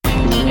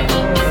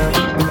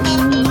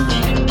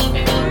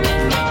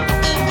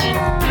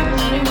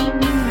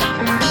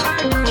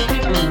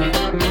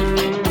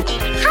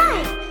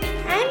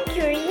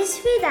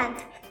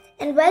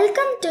And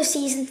welcome to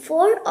season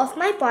 4 of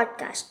my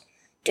podcast.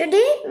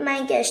 Today,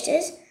 my guest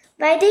is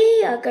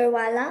Vaidehi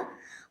Agarwalla,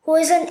 who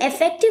is an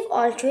effective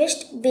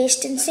altruist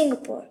based in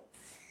Singapore.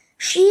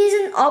 She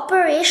is an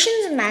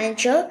operations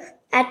manager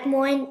at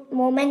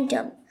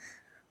Momentum,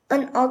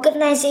 an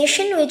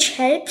organization which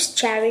helps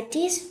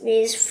charities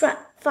raise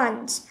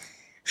funds.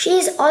 She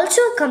is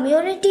also a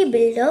community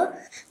builder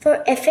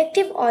for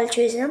effective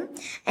altruism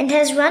and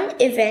has run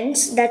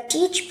events that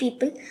teach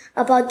people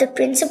about the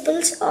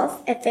principles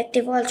of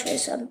effective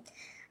altruism.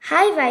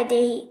 Hi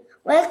Vaidehi,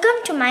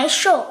 welcome to my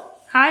show.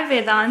 Hi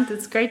Vedant,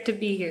 it's great to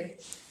be here.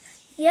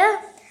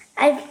 Yeah,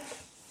 I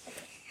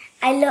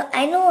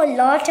know a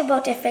lot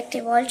about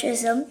effective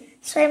altruism,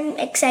 so I'm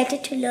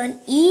excited to learn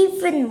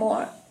even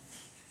more.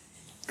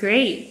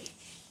 Great.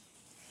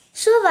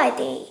 So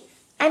Vaidehi,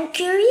 I'm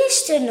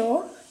curious to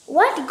know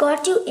what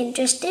got you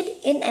interested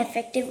in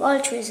effective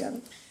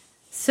altruism?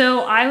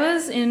 So I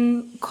was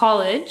in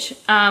college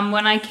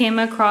when I came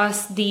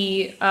across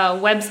the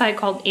website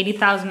called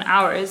 80,000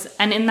 Hours.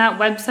 And in that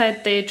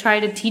website, they try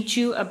to teach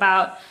you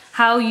about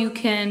how you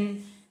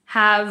can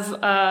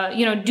have,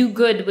 do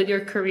good with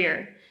your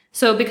career.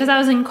 So because I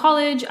was in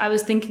college, I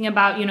was thinking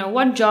about,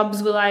 what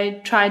jobs will I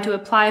try to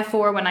apply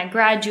for when I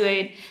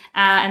graduate?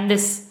 And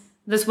this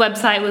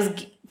website was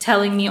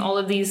telling me all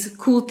of these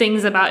cool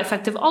things about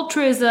effective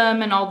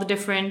altruism and all the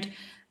different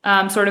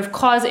sort of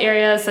cause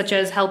areas, such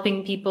as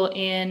helping people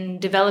in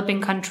developing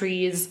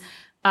countries,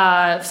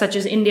 such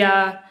as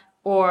India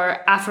or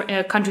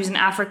countries in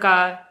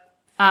Africa,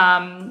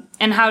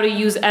 and how to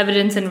use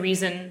evidence and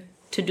reason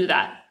to do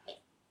that.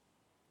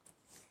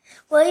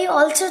 Were you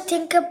also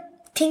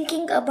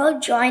thinking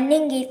about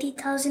joining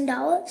 80,000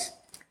 Hours?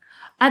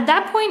 At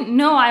that point,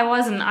 no, I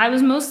wasn't. I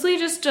was mostly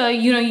just,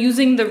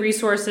 using the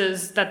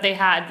resources that they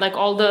had, like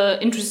all the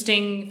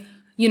interesting,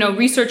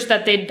 research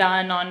that they'd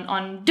done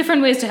on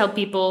different ways to help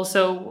people.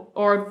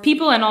 Or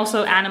people and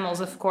also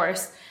animals, of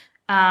course.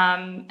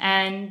 At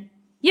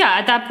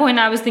that point,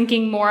 I was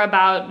thinking more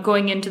about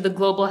going into the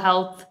global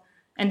health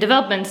and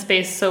development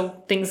space.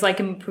 So things like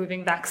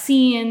improving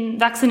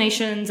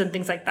vaccinations and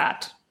things like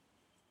that.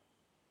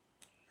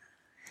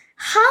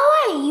 How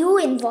are you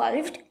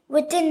involved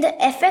within the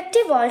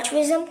effective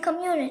altruism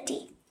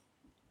community?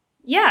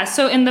 Yeah,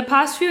 so in the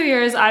past few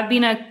years, I've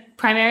been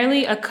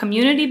primarily a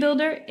community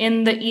builder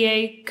in the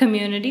EA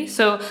community.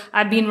 So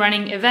I've been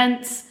running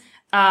events,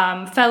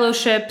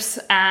 fellowships,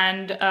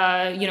 and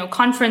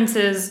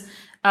conferences,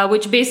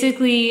 which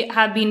basically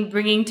have been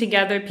bringing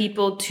together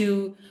people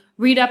to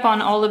read up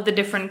on all of the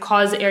different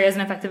cause areas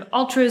in effective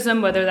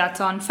altruism, whether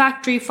that's on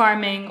factory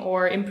farming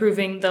or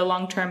improving the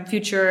long-term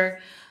future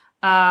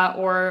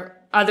or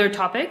other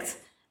topics.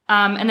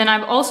 And then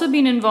I've also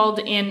been involved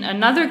in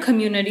another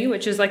community,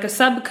 which is like a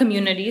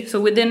sub-community. So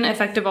within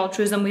effective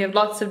altruism, we have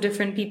lots of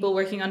different people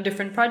working on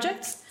different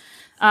projects,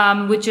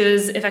 which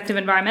is effective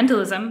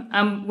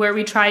environmentalism, where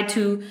we try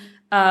to,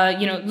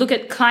 look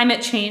at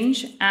climate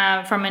change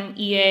from an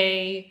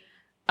EA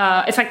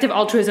effective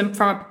altruism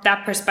from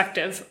that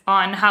perspective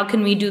on how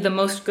can we do the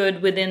most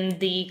good within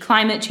the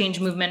climate change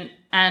movement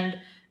and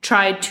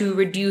try to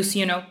reduce,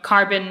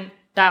 carbon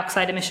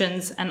dioxide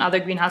emissions and other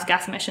greenhouse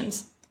gas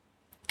emissions.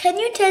 Can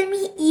you tell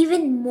me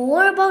even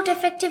more about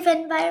effective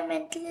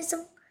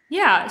environmentalism?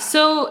 Yeah,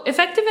 so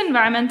effective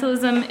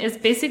environmentalism is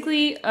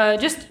basically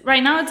just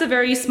right now it's a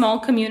very small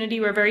community.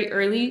 We're very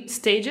early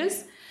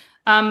stages,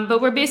 but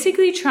we're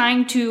basically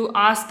trying to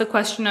ask the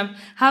question of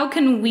how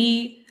can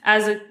we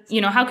as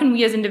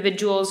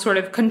individuals sort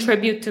of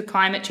contribute to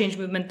climate change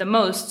movement the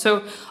most.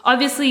 So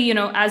obviously,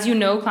 as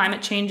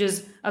climate change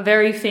is a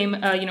very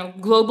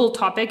global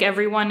topic.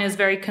 Everyone is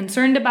very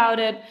concerned about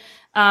it.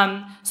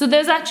 So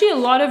there's actually a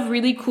lot of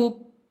really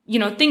cool,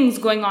 things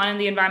going on in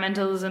the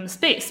environmentalism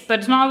space, but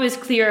it's not always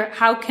clear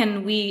how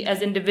can we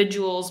as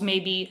individuals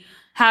maybe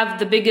have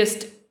the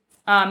biggest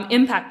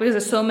impact because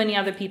there's so many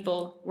other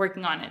people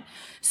working on it.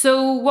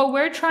 So what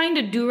we're trying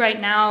to do right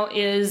now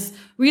is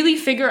really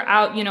figure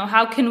out,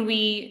 how can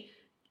we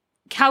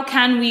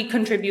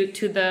contribute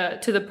to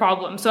the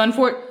problem? So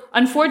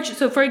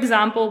so for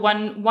example,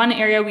 one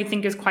area we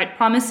think is quite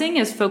promising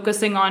is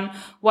focusing on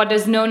what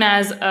is known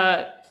as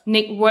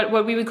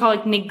what we would call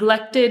like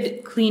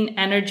neglected clean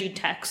energy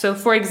tech. So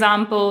for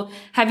example,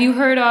 have you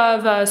heard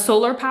of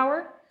solar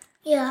power?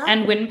 Yeah.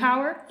 And wind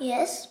power?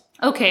 Yes.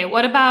 Okay,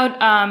 what about,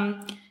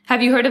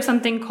 have you heard of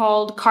something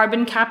called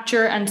carbon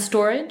capture and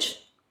storage?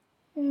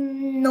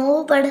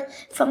 No, but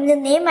from the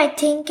name, I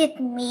think it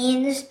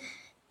means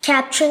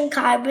capturing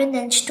carbon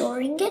and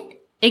storing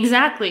it.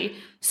 Exactly.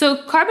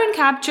 So carbon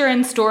capture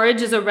and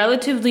storage is a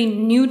relatively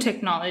new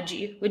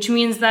technology, which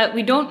means that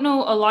we don't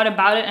know a lot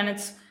about it and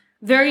it's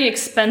very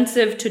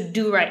expensive to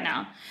do right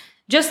now.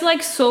 Just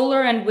like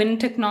solar and wind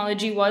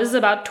technology was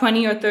about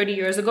 20 or 30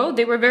 years ago,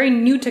 they were very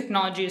new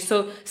technologies.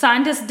 So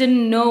scientists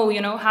didn't know,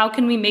 how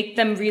can we make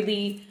them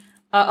really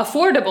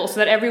affordable so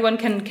that everyone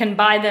can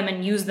buy them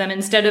and use them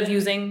instead of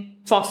using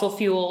fossil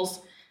fuels,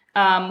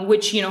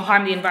 which,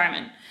 harm the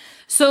environment.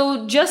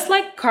 So just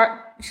like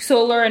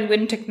solar and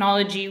wind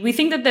technology, we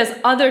think that there's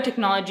other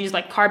technologies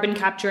like carbon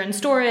capture and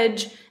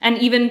storage, and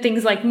even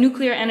things like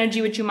nuclear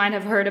energy, which you might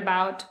have heard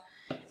about,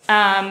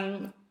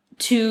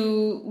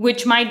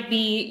 which might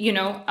be,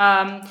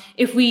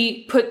 if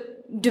we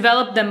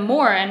develop them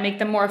more and make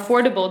them more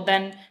affordable,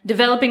 then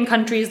developing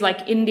countries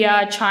like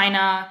India,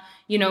 China,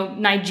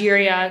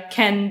 Nigeria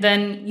can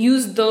then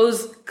use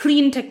those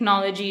clean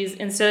technologies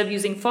instead of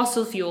using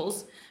fossil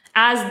fuels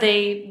as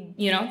they,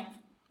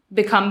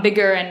 become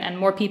bigger and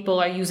more people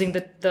are using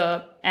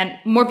and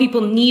more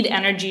people need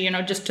energy,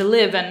 just to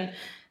live and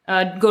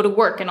go to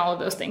work and all of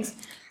those things.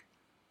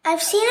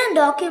 I've seen a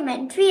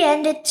documentary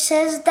and it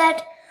says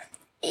that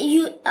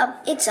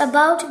it's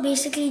about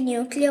basically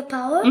nuclear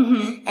power,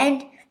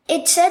 and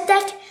it said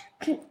that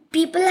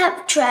people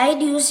have tried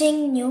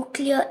using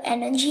nuclear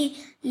energy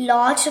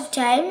lots of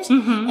times,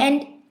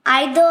 and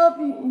either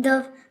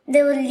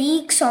there were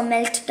leaks or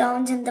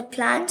meltdowns in the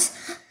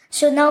plants.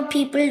 So now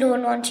people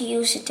don't want to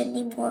use it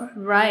anymore.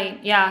 Right,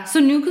 yeah. So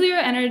nuclear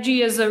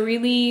energy is a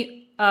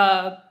really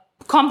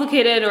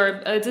complicated,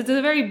 or it's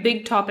a very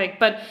big topic,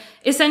 but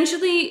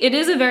essentially it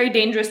is a very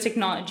dangerous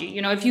technology.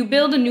 If you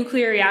build a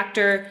nuclear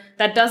reactor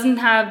that doesn't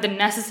have the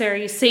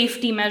necessary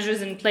safety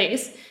measures in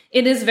place,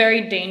 it is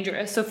very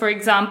dangerous. So for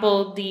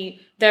example,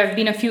 there have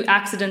been a few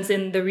accidents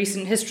in the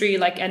recent history,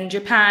 like in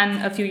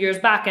Japan a few years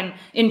back and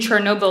in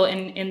Chernobyl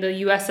in the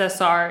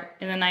USSR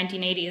in the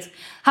 1980s.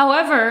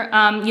 However,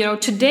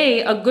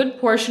 today a good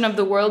portion of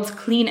the world's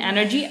clean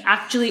energy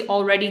actually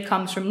already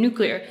comes from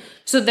nuclear.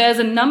 So there's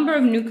a number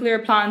of nuclear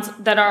plants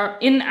that are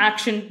in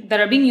action that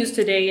are being used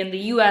today in the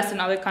US and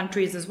other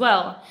countries as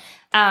well,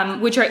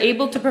 which are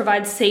able to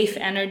provide safe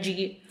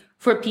energy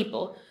for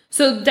people.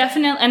 So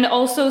definitely, and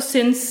also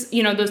since,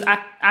 those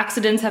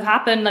accidents have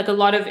happened, like a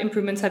lot of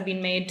improvements have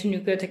been made to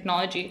nuclear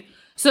technology.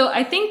 So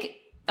I think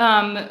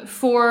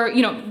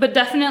but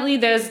definitely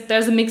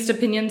there's mixed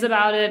opinions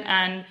about it.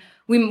 And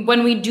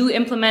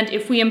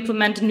if we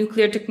implement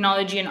nuclear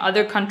technology in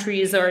other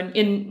countries or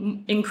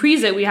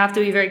increase it, we have to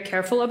be very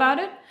careful about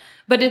it.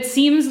 But it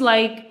seems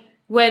like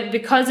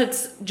because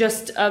it's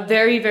just a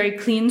very, very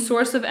clean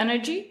source of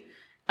energy,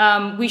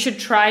 we should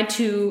try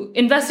to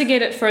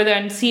investigate it further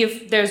and see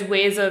if there's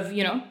ways of,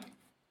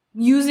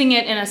 using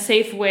it in a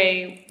safe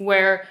way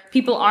where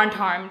people aren't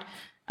harmed.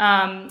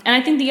 And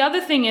I think the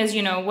other thing is,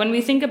 when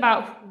we think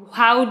about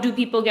how do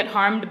people get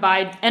harmed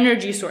by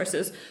energy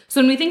sources?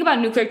 So when we think about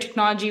nuclear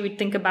technology, we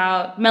think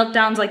about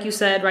meltdowns, like you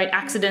said, right?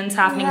 Accidents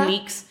happening,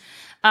 leaks.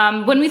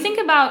 When we think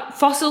about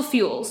fossil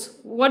fuels,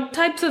 what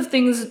kinds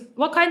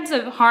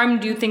of harm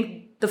do you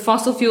think the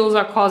fossil fuels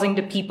are causing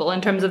to people in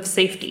terms of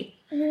safety?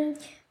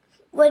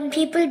 When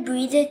people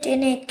breathe it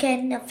in, it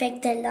can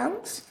affect their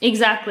lungs.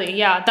 Exactly.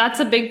 Yeah, that's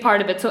a big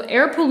part of it. So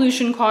air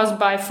pollution caused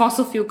by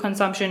fossil fuel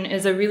consumption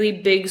is a really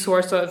big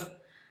source of,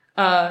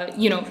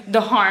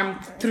 the harm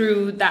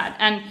through that.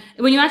 And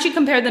when you actually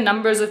compare the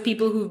numbers of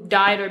people who've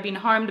died or been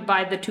harmed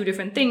by the two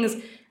different things,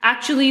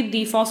 actually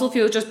the fossil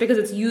fuel, just because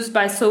it's used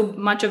by so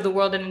much of the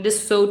world and it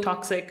is so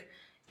toxic,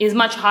 is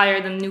much higher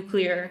than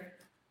nuclear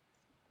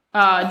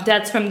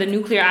deaths from the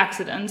nuclear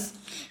accidents.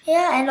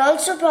 Yeah, and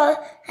also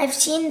I've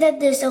seen that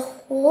there's a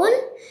hole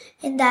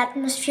in the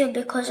atmosphere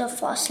because of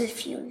fossil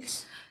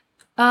fuels.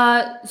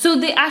 So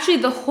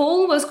the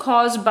hole was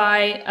caused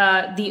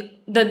by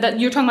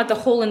you're talking about the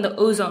hole in the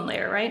ozone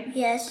layer, right?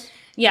 Yes.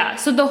 Yeah,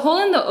 so the hole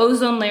in the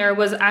ozone layer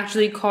was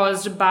actually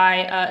caused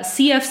by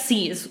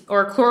CFCs,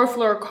 or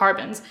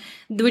chlorofluorocarbons,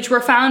 which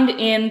were found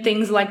in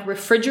things like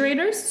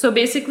refrigerators. So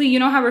basically, you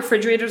know how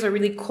refrigerators are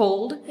really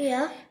cold?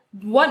 Yeah.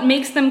 What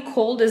makes them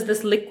cold is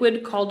this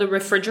liquid called a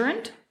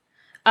refrigerant.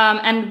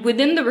 And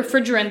within the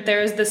refrigerant,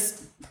 there's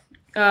this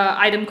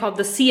item called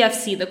the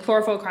CFC, the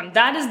chlorofluorocarbon.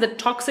 That is the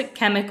toxic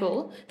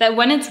chemical that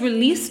when it's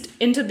released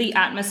into the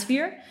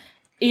atmosphere,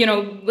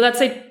 let's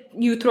say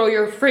you throw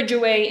your fridge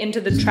away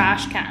into the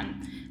trash can,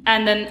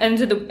 and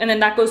then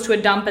that goes to a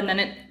dump, and then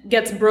it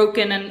gets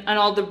broken, and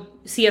all the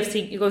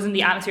CFC goes in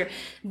the atmosphere.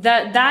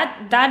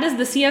 That is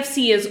the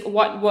CFC is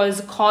what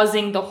was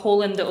causing the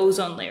hole in the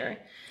ozone layer.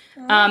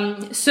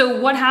 So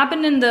what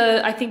happened in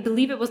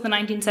believe it was the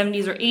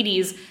 1970s or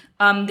 80s,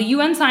 the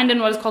UN signed in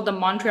what is called the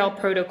Montreal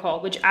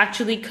Protocol, which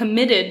actually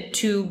committed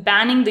to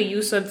banning the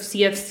use of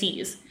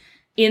CFCs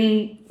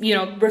in,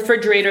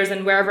 refrigerators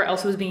and wherever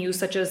else it was being used,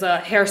 such as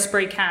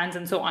hairspray cans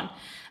and so on.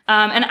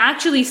 And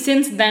actually,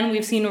 since then,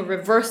 we've seen a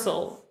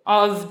reversal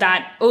of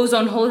that.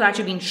 Ozone hole has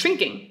actually been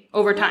shrinking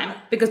over time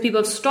because people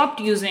have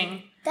stopped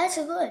using. That's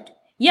good.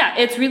 Yeah,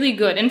 it's really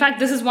good. In fact,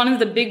 this is one of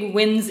the big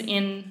wins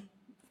in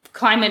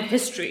climate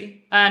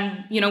history.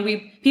 And,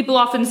 people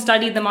often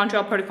study the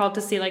Montreal Protocol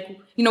to see,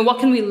 what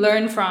can we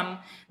learn from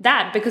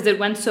that, because it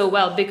went so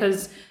well.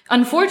 Because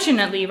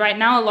unfortunately, right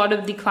now, a lot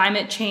of the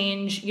climate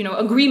change,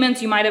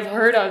 agreements you might have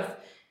heard of,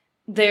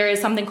 there is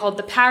something called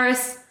the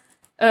Paris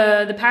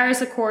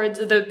Accords,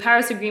 the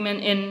Paris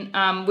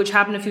Agreement which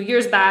happened a few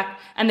years back.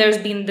 And there's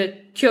been the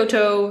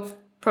Kyoto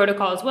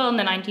Protocol as well in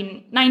the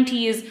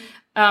 1990s.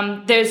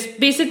 There's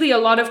basically a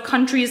lot of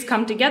countries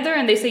come together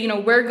and they say,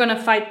 we're going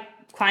to fight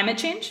climate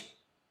change.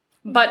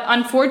 But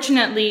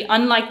unfortunately,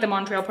 unlike the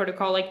Montreal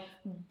Protocol, like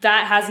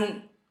that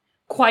hasn't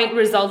quite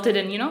resulted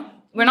in,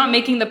 we're not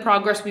making the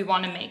progress we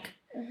want to make.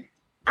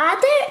 Are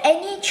there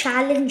any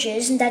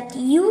challenges that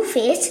you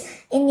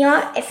face in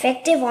your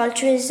effective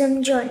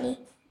altruism journey?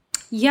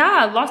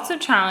 Yeah, lots of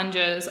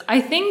challenges.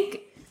 I think,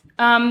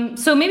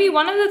 so maybe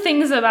one of the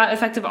things about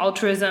effective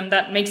altruism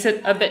that makes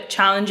it a bit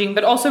challenging,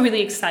 but also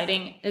really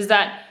exciting, is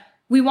that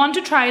we want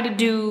to try to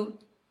do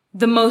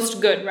the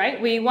most good,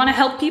 right? We want to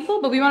help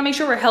people, but we want to make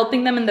sure we're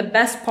helping them in the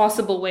best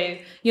possible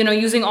way,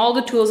 using all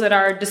the tools at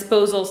our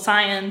disposal,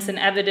 science and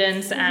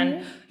evidence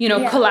and,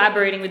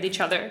 collaborating with each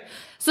other.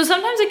 So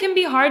sometimes it can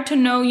be hard to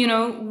know,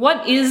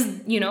 what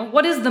is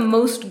the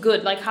most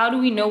good? Like, how do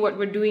we know what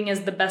we're doing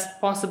is the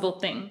best possible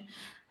thing?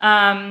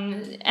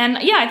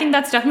 I think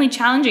that's definitely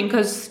challenging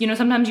because,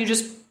 sometimes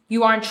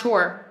you aren't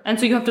sure. And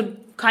so you have to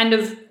kind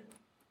of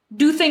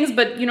do things,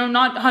 but,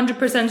 not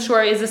 100%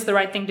 sure, is this the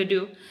right thing to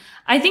do?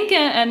 I think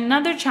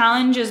another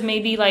challenge is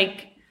maybe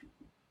like,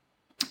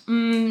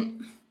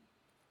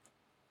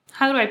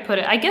 how do I put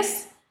it? I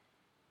guess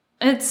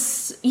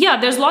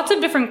there's lots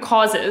of different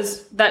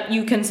causes that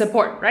you can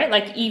support, right?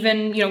 Like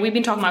even, we've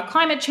been talking about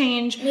climate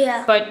change,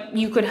 but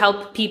you could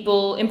help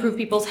people, improve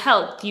people's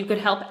health. You could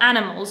help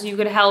animals. You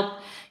could help,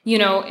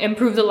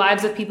 improve the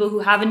lives of people who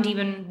haven't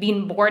even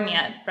been born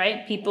yet,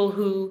 right? People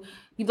who,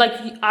 like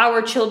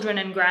our children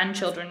and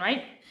grandchildren,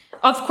 right?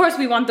 Of course,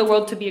 we want the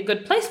world to be a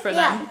good place for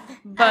them,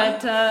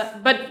 but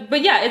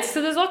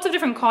so there's lots of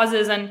different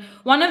causes. And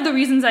one of the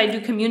reasons I do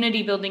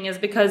community building is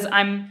because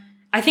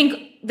I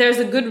think there's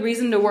a good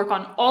reason to work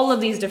on all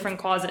of these different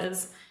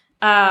causes.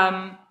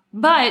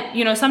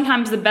 But,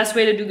 sometimes the best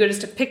way to do good is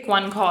to pick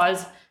one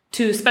cause,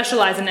 to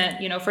specialize in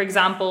it. For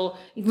example,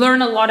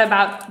 learn a lot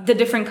about the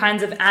different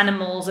kinds of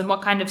animals and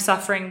what kind of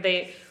suffering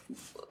they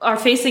are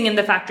facing in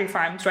the factory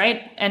farms,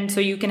 right? And so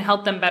you can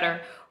help them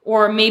better.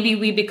 Or maybe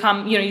we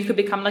become, you could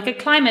become like a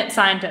climate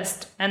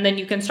scientist, and then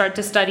you can start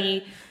to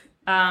study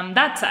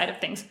that side of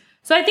things.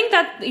 So I think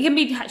that it can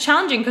be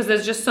challenging because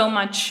there's just so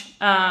much,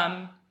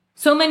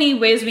 so many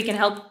ways we can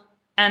help,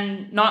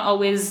 and not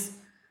always,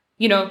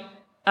 we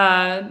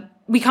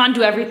can't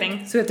do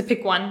everything. So we have to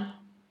pick one.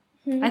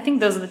 I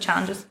think those are the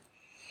challenges.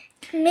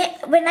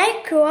 When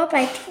I grow up,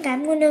 I think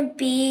I'm going to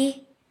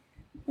be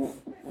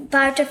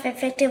part of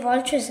effective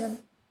altruism.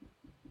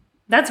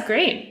 That's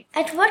great.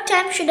 At what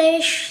time should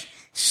I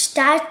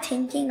start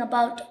thinking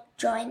about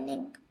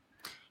joining?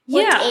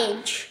 What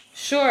age?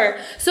 Sure.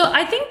 So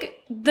I think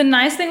the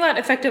nice thing about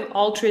effective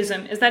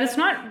altruism is that it's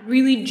not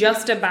really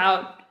just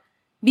about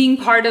being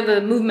part of a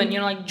movement,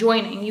 like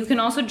joining. You can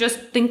also just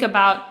think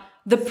about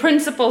the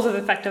principles of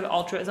effective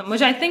altruism,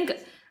 which I think,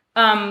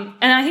 and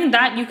I think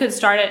that you could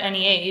start at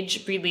any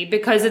age, really,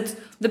 because it's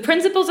the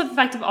principles of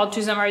effective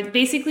altruism are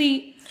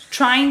basically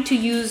trying to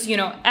use,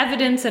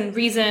 evidence and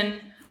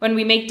reason when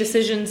we make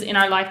decisions in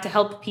our life to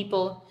help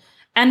people,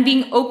 and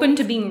being open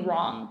to being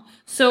wrong.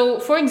 So,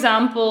 for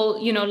example,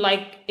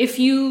 like if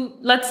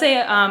let's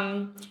say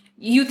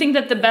you think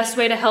that the best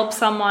way to help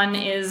someone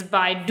is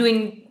by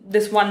doing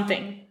this one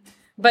thing,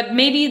 but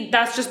maybe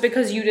that's just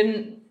because you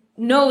didn't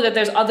know that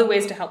there's other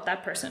ways to help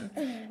that person.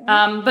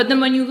 But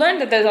then when you learn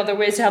that there's other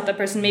ways to help that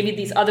person, maybe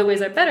these other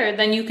ways are better,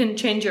 then you can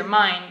change your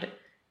mind.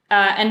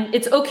 And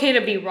it's okay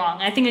to be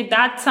wrong. I think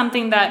that's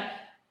something that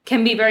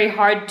can be very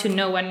hard to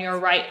know when you're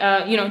right.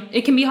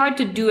 It can be hard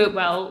to do it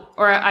well,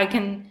 or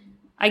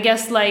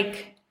just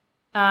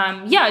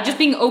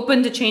being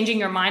open to changing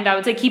your mind. I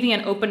would say keeping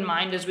an open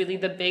mind is really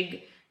the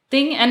big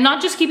thing, and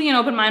not just keeping an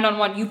open mind on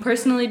what you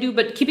personally do,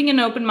 but keeping an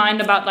open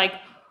mind about like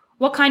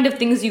what kind of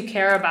things you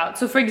care about.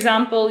 So for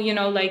example,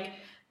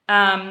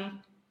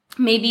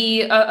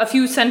 maybe a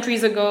few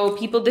centuries ago,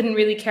 people didn't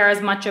really care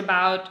as much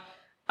about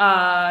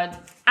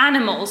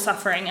animal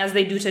suffering as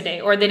they do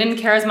today, or they didn't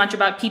care as much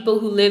about people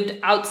who lived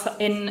outside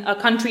in a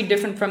country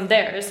different from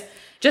theirs,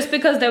 just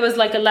because there was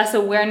like a less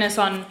awareness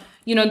on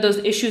those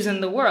issues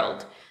in the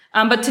world.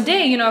 But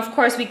today, of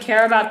course, we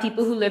care about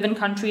people who live in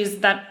countries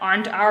that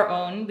aren't our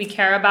own. We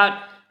care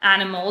about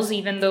animals,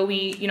 even though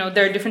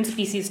they're different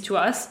species to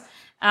us.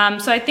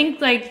 So I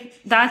think like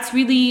that's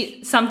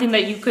really something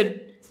that you could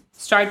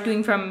start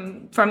doing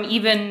from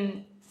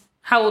even,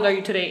 how old are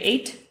you today?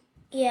 8?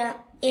 Yeah,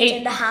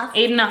 8.5.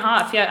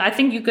 8.5. Yeah, I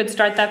think you could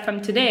start that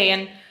from today.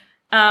 And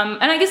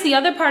I guess the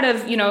other part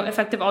of,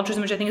 effective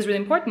altruism, which I think is really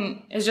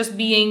important, is just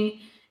being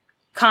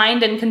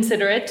kind and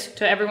considerate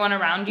to everyone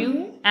around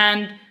you,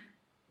 and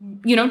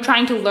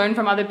trying to learn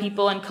from other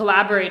people and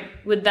collaborate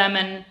with them.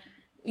 And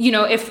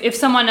if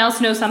someone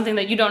else knows something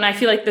that you don't, I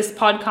feel like this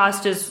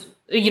podcast is,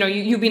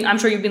 I'm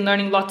sure you've been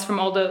learning lots from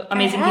all the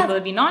amazing people that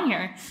have been on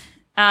here.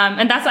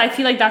 And I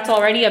feel like that's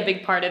already a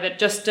big part of it.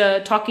 Just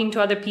talking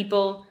to other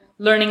people,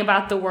 learning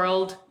about the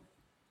world.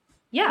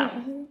 Yeah.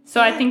 So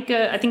I think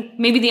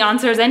maybe the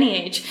answer is any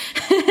age.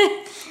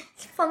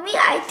 For me,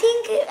 I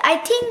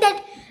think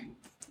that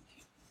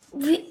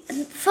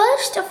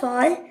first of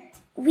all,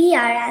 we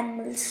are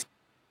animals.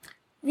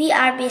 we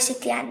are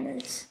basically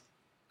animals.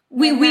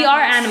 We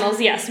are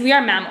animals, yes. We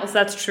are mammals.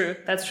 That's true.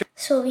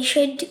 So we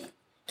should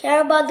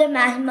care about them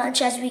as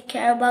much as we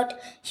care about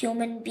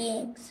human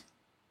beings.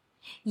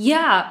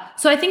 Yeah.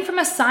 So I think from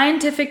a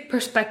scientific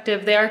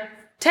perspective, they are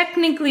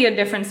technically a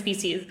different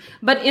species.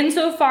 But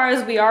insofar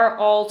as we are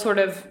all sort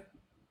of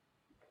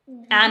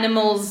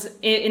animals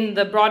in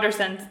the broader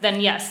sense, then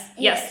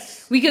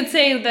yes. We could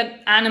say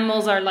that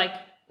animals are like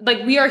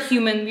we are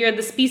human. We are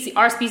the species.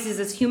 Our species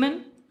is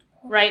human,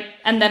 right?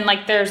 And then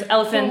like there's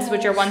elephants,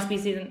 which are one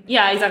species. And,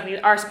 yeah, exactly.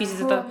 Our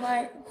species is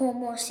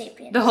Homo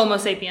sapiens. The Homo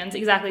sapiens,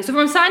 exactly. So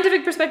from a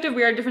scientific perspective,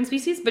 we are a different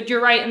species. But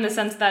you're right in the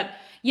sense that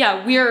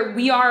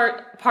we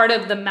are part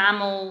of the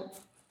mammal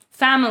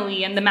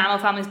family, and the mammal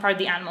family is part of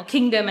the animal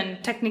kingdom,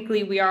 and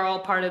technically we are all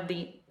part of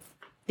the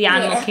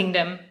animal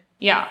kingdom.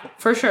 Yeah,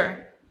 for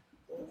sure.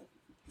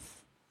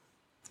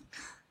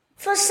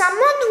 For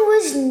someone who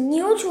is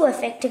new to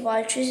effective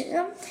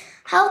altruism,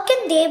 how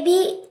can they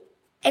be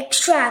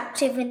extra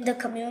active in the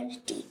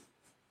community?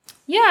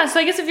 Yeah, so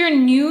I guess if you're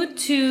new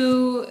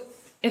to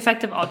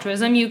effective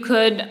altruism, you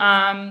could,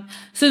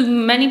 so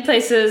many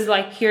places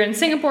like here in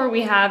Singapore,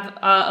 we have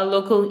a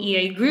local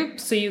EA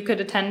group, so you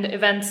could attend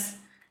events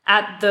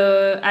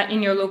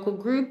in your local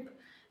group.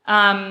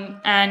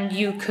 And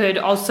you could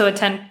also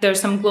attend, there's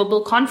some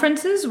global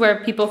conferences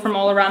where people from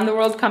all around the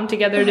world come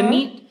together to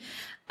meet.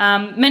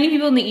 Many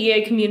people in the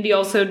EA community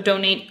also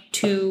donate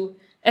to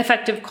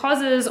effective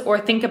causes or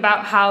think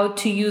about how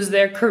to use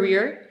their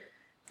career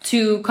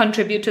to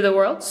contribute to the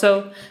world.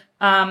 So,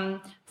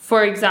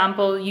 for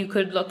example, you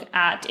could look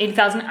at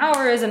 80,000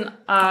 hours and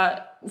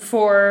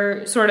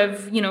for sort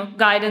of,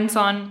 guidance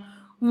on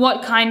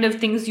what kind of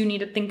things you need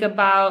to think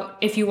about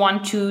if you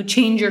want to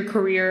change your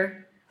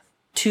career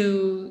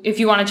to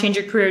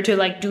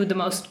like do the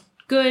most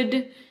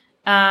good.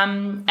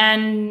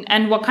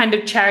 And what kind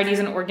of charities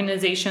and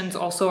organizations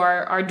also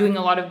are doing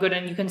a lot of good,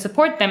 and you can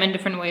support them in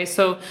different ways.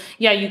 So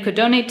you could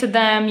donate to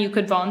them, you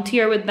could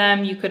volunteer with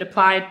them, you could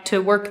apply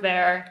to work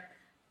there.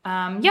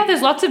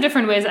 There's lots of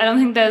different ways. I don't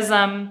think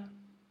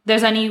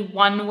there's any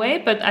one way,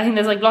 but I think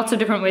there's like lots of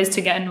different ways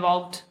to get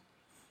involved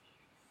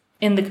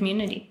in the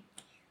community.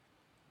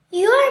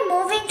 You are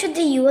moving to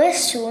the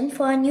US soon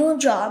for a new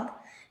job.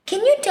 Can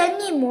you tell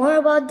me more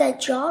about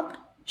that job?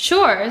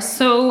 Sure.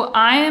 So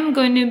I am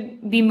going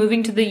to be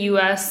moving to the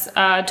US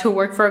to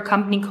work for a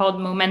company called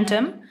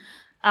Momentum.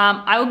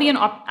 I will be an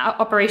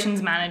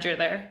operations manager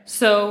there.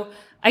 So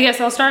I guess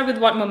I'll start with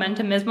what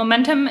Momentum is.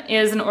 Momentum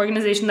is an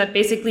organization that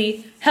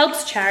basically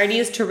helps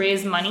charities to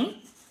raise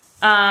money.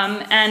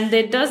 And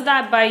it does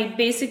that by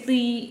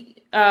basically,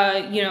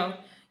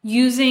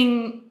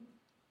 using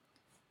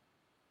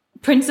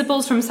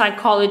principles from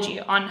psychology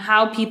on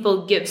how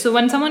people give. So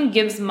when someone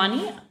gives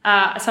money,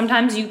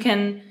 sometimes you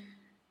can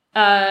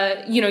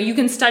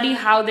study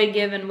how they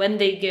give and when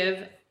they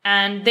give,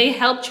 and they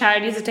help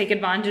charities to take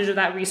advantage of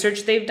that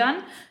research they've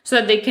done so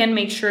that they can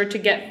make sure to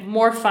get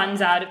more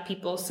funds out of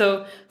people.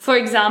 So, for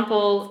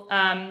example,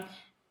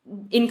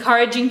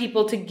 encouraging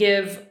people to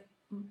give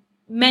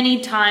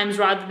many times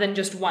rather than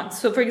just once.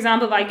 So, for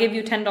example, if I give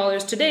you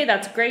 $10 today,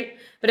 that's great.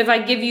 But if I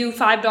give you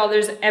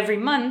 $5 every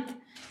month,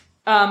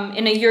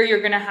 in a year, you're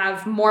going to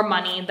have more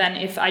money than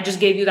if I just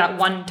gave you that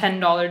one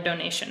 $10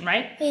 donation,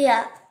 right?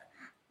 Yeah.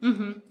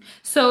 Mm-hmm.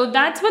 So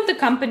that's what the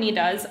company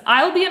does.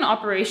 I'll be an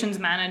operations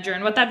manager.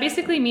 And what that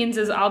basically means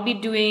is I'll be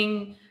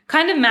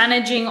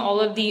managing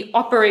all of the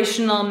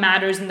operational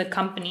matters in the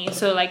company.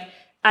 So like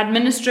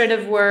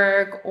administrative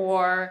work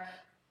or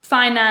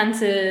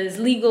finances,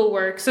 legal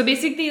work. So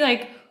basically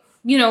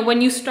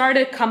when you start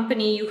a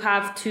company, you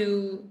have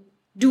to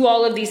do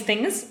all of these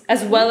things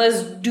as well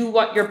as do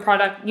what your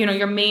product,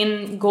 your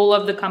main goal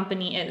of the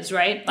company is,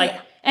 right? Like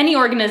any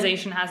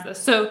organization has this.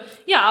 So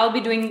I'll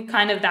be doing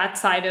kind of that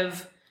side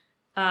of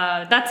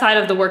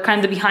the work,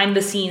 kind of the behind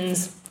the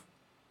scenes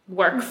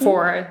work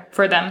for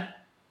them.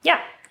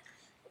 Yeah.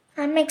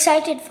 I'm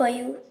excited for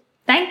you.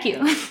 Thank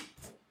you.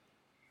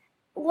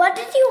 What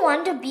did you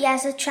want to be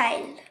as a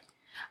child?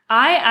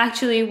 I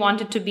actually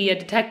wanted to be a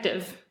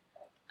detective.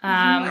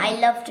 I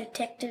love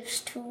detectives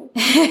too.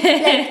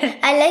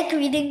 I like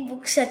reading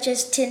books such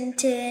as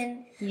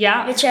Tintin,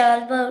 which are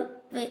all about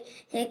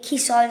he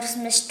solves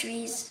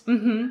mysteries.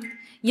 Mm-hmm.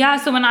 Yeah,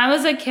 so when I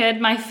was a kid,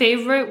 my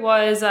favorite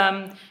was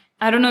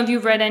I don't know if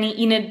you've read any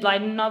Enid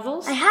Blyton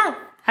novels. I have.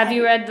 Have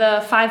you read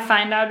the 5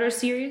 Findouters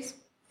series?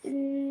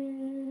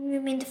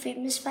 You mean the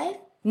famous 5?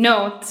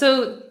 No.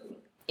 So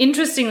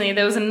interestingly,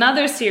 there was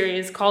another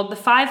series called the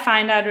 5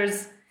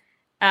 Findouters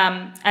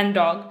and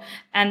Dog,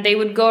 and they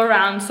would go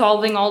around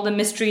solving all the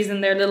mysteries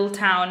in their little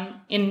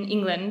town in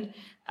England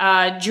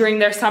during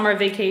their summer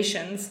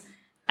vacations.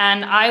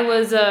 And I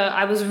was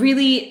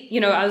really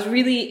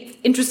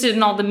interested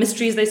in all the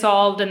mysteries they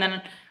solved, and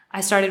then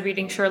I started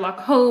reading Sherlock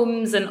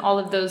Holmes and all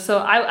of those. So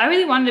I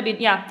really wanted to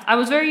be, I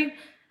was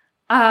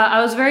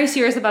very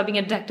serious about being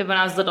a detective when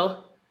I was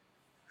little.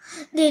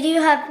 Did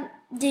you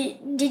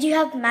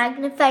have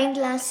magnifying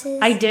glasses?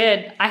 I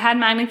did. I had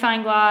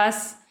magnifying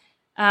glass.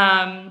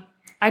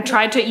 I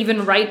tried to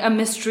even write a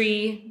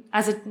mystery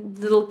As a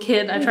little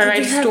kid, I tried to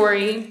write a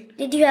story.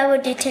 Did you have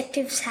a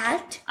detective's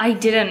hat? I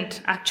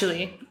didn't,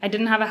 actually. I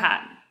didn't have a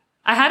hat.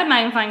 I had a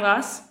magnifying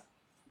glass.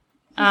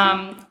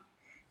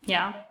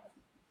 Yeah.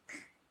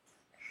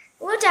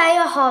 What are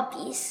your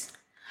hobbies?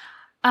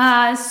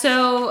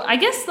 So I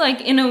guess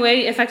like in a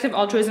way, effective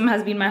altruism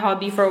has been my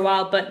hobby for a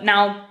while, but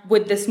now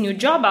with this new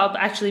job, I'll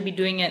actually be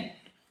doing it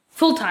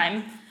full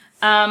time.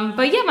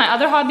 But yeah, my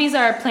other hobbies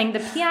are playing the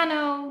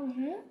piano.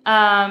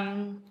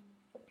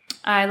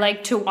 I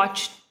like to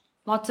watch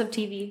lots of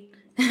TV.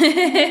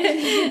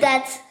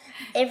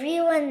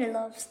 Everyone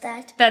loves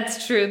that.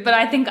 That's true, but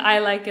I think I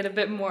like it a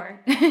bit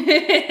more.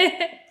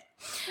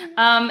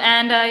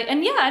 And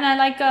I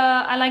like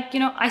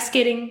ice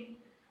skating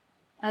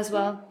as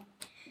well.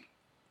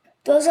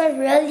 Those are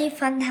really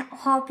fun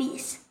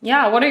hobbies.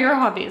 Yeah, what are your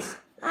hobbies?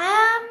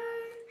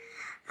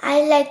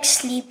 I like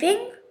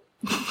sleeping,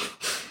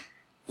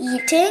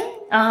 eating,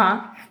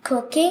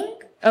 cooking,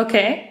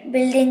 okay,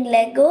 building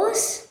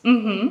Legos,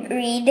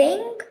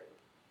 reading,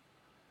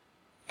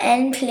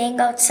 and playing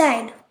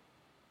outside,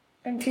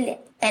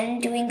 and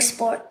doing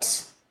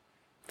sports.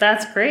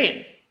 That's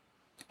great.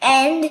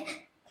 And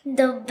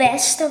the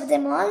best of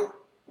them all,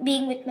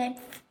 being with my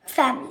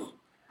family.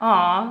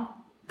 Aw,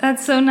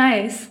 that's so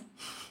nice.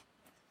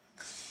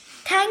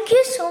 Thank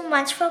you so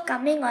much for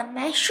coming on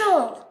my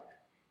show.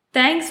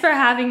 Thanks for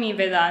having me,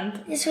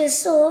 Vedant. This was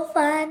so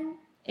fun.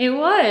 It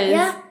was.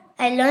 Yeah,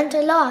 I learned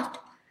a lot.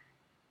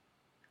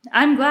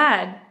 I'm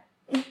glad.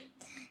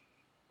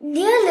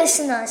 Dear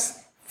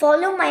listeners,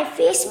 follow my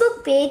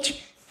Facebook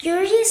page,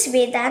 Curious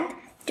Vedant,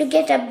 to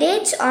get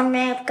updates on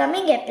my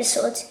upcoming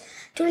episodes,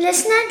 to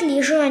listen at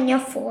leisure on your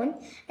phone,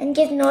 and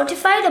get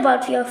notified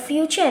about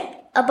future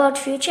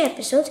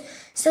episodes.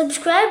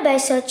 Subscribe by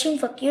searching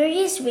for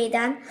Curious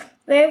Vedant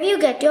wherever you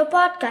get your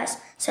podcasts,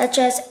 such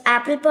as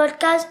Apple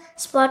Podcasts,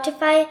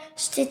 Spotify,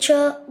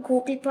 Stitcher,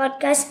 Google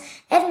Podcasts,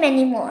 and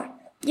many more.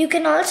 You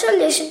can also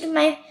listen to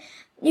my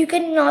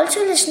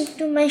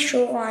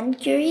show on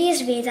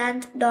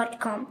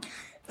CuriousVedant.com.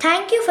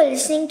 Thank you for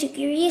listening to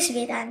Curious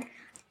Vedant,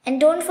 and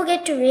don't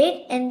forget to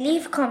rate and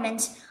leave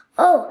comments.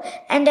 Oh,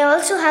 and I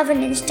also have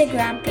an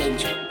Instagram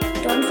page.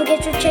 Don't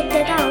forget to check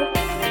that out.